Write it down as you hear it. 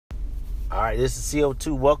All right, this is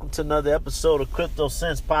CO2. Welcome to another episode of Crypto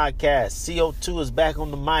Sense Podcast. CO2 is back on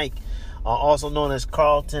the mic, also known as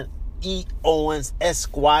Carlton E. Owens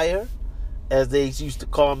Esquire, as they used to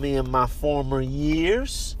call me in my former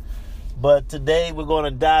years. But today we're going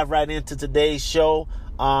to dive right into today's show.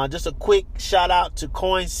 Just a quick shout out to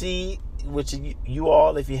CoinSeed, which you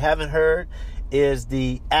all, if you haven't heard, is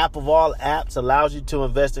the app of all apps, allows you to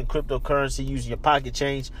invest in cryptocurrency using your pocket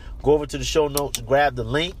change. Go over to the show notes, grab the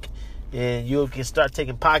link, and you can start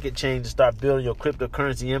taking pocket change and start building your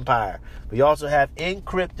cryptocurrency empire. We also have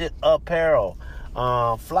Encrypted Apparel,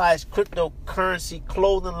 flyest cryptocurrency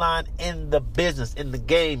clothing line in the business, in the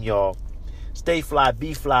game, y'all. Stay fly,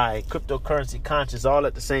 be fly, and cryptocurrency conscious all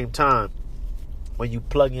at the same time when you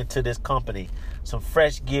plug into this company. Some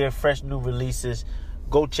fresh gear, fresh new releases.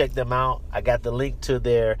 Go check them out. I got the link to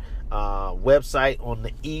their website on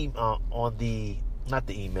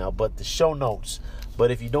the show notes. But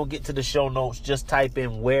if you don't get to the show notes, just type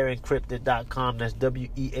in wearencrypted.com. That's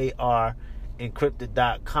WEAR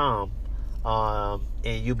encrypted.com.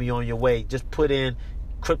 And you'll be on your way. Just put in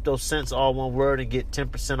Crypto Sense, all one word, and get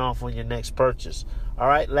 10% off on your next purchase. All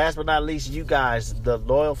right. Last but not least, you guys, the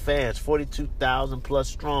loyal fans, 42,000 plus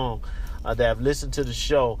strong, that have listened to the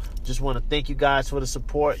show. Just want to thank you guys for the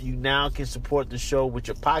support. You now can support the show with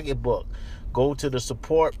your pocketbook. Go to the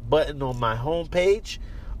support button on my homepage,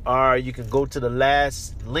 or you can go to the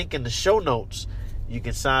last link in the show notes. You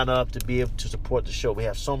can sign up to be able to support the show. We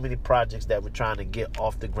have so many projects that we're trying to get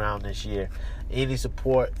off the ground this year. Any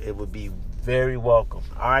support, it would be very welcome.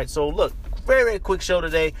 All right, so look, very, very quick show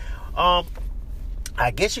today. I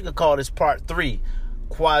guess you could call this part 3.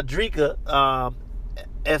 Quadriga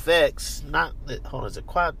FX,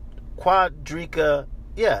 Quadriga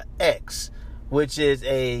X, which is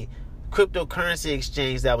a cryptocurrency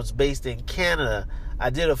exchange that was based in Canada. I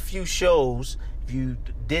did a few shows. If you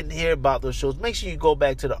didn't hear about those shows, make sure you go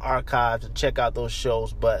back to the archives and check out those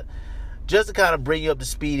shows. But just to kind of bring you up to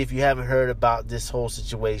speed, if you haven't heard about this whole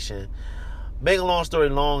situation, make a long story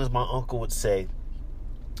long, as my uncle would say,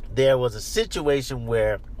 there was a situation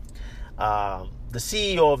where the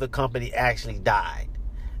CEO of the company actually died.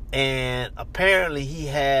 And apparently he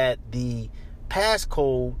had the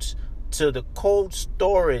passcodes to the cold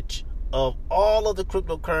storage of all of the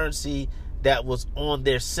cryptocurrency that was on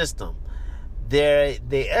their system.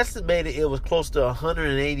 They estimated it was close to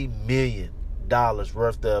 $180 million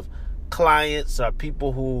worth of clients or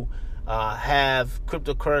people who have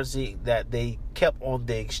cryptocurrency that they kept on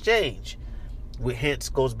the exchange, which hence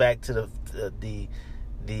goes back to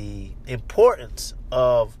the importance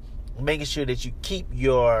of making sure that you keep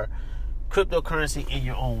your cryptocurrency in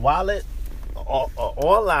your own wallet, or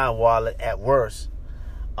online wallet at worst,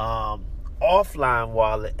 offline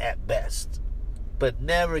wallet at best. But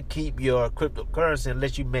never keep your cryptocurrency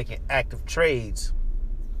unless you're making active trades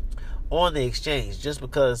on the exchange. Just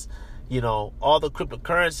because, all the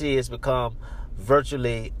cryptocurrency has become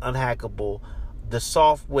virtually unhackable, the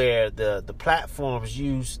software, the platforms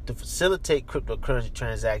used to facilitate cryptocurrency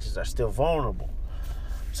transactions are still vulnerable.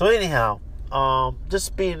 So anyhow, just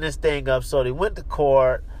speeding this thing up. So they went to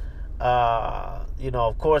court.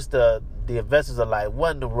 Of course, the investors are like,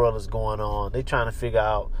 what in the world is going on? They're trying to figure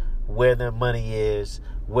out where their money is,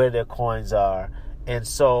 where their coins are. And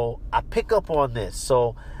so I pick up on this.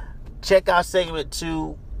 So check out segment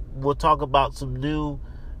 2. We'll talk about some new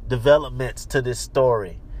developments to this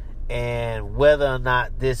story and whether or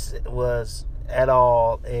not this was at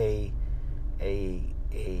all a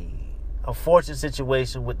unfortunate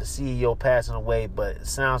situation with the CEO passing away, but it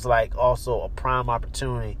sounds like also a prime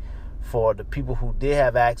opportunity for the people who did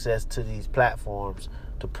have access to these platforms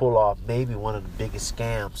to pull off maybe one of the biggest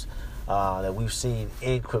scams that we've seen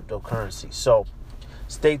in cryptocurrency. So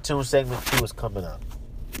stay tuned. Segment 2 is coming up.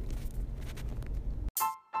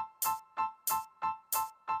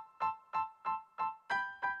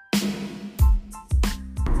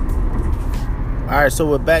 All right, so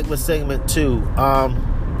we're back with segment 2.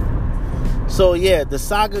 The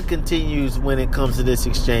saga continues when it comes to this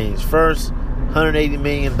exchange. First, $180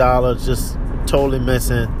 million just totally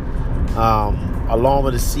missing, along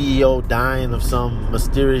with the CEO dying of some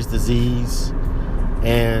mysterious disease,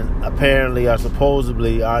 and apparently, or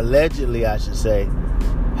allegedly, I should say,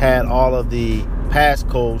 had all of the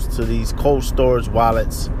passcodes to these cold storage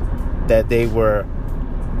wallets that they were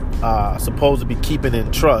supposed to be keeping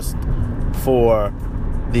in trust for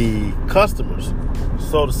the customers.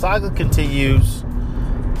 So the saga continues.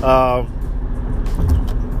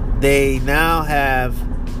 They now have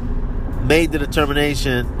made the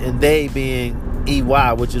determination, and they being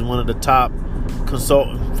EY, which is one of the top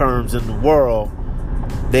consulting firms in the world,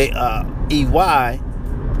 EY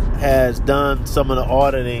has done some of the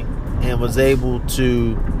auditing and was able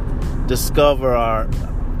to discover our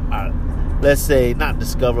let's say not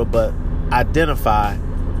discover, but identify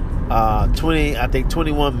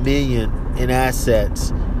 21 million in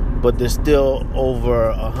assets, but there's still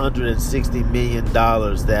over $160 million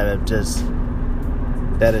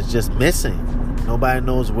that is just missing. Nobody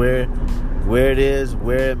knows where it is,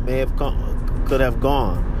 where it may have could have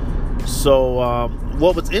gone. So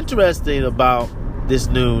what was interesting about this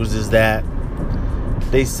news is that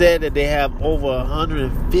they said that they have over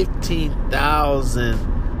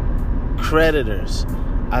 115,000 creditors.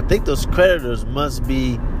 I think those creditors must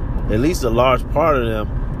be, at least a large part of them,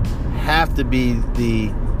 have to be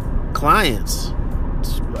the clients.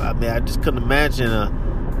 I mean, I just couldn't imagine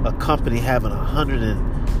a company having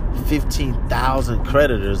 115,000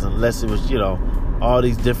 creditors unless it was, all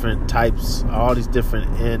these different types, all these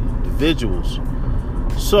different individuals.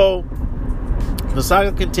 So the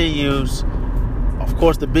saga continues. Of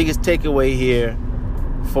course, the biggest takeaway here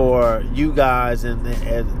for you guys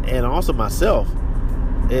and also myself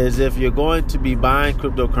is if you're going to be buying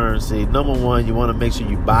cryptocurrency, number one, you want to make sure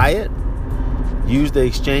you buy it. Use the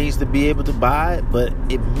exchange to be able to buy it, but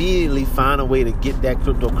immediately find a way to get that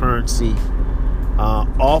cryptocurrency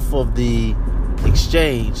off of the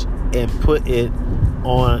exchange and put it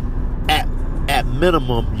on at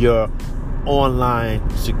minimum your online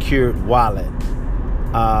secured wallet.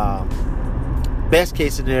 Best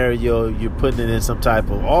case scenario, you're putting it in some type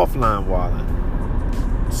of offline wallet.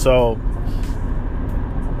 So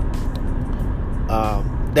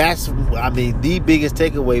that's, the biggest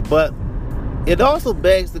takeaway. But it also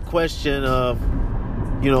begs the question of,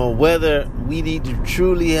 whether we need to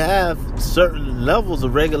truly have certain levels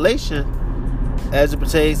of regulation as it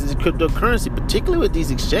pertains to cryptocurrency, particularly with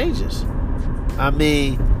these exchanges.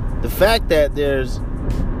 The fact that there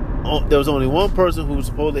was only one person who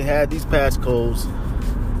supposedly had these passcodes.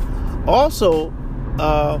 Also,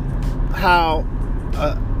 how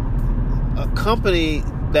a company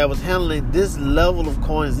that was handling this level of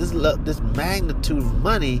coins, this magnitude of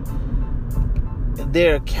money,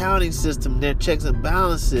 their accounting system, their checks and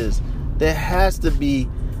balances, there has to be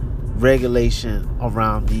regulation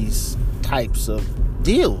around these types of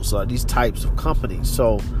deals or these types of companies.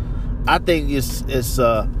 So I think it's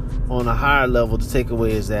on a higher level. The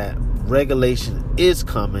takeaway is that regulation is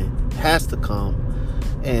coming, has to come,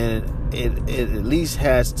 and it at least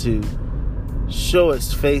has to show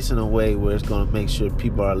its face in a way where it's going to make sure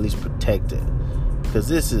people are at least protected, because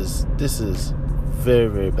this is very,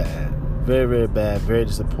 very bad, very, very bad, very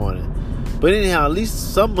disappointing. But anyhow, at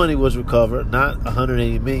least some money was recovered, not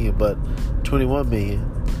 180 million, but 21 million.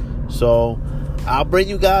 So I'll bring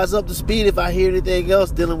you guys up to speed if I hear anything else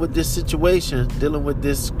dealing with this situation, dealing with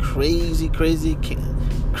this crazy Canadian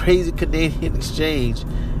exchange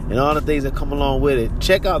and all the things that come along with it.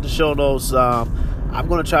 Check out the show notes. I'm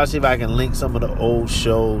going to try to see if I can link some of the old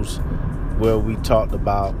shows where we talked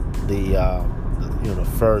about the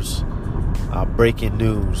first breaking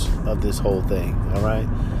news of this whole thing. All right.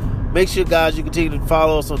 Make sure, guys, you continue to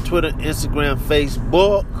follow us on Twitter, Instagram,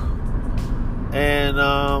 Facebook, and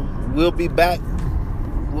we'll be back.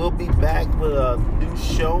 We'll be back with a new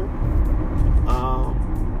show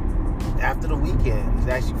after the weekend. It's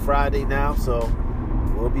actually Friday now, so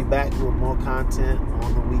we'll be back with more content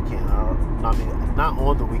on the weekend. Not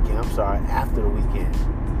on the weekend, I'm sorry, after the weekend.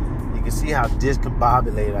 You can see how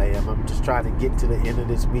discombobulated I am. I'm just trying to get to the end of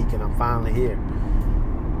this week, and I'm finally here.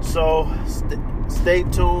 So stay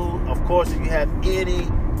tuned. Of course, if you have any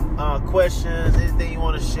questions, anything you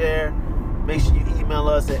want to share, make sure you email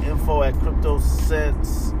us at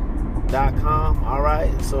info@cryptosense.com. All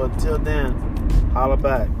right. So until then, holla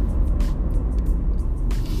back.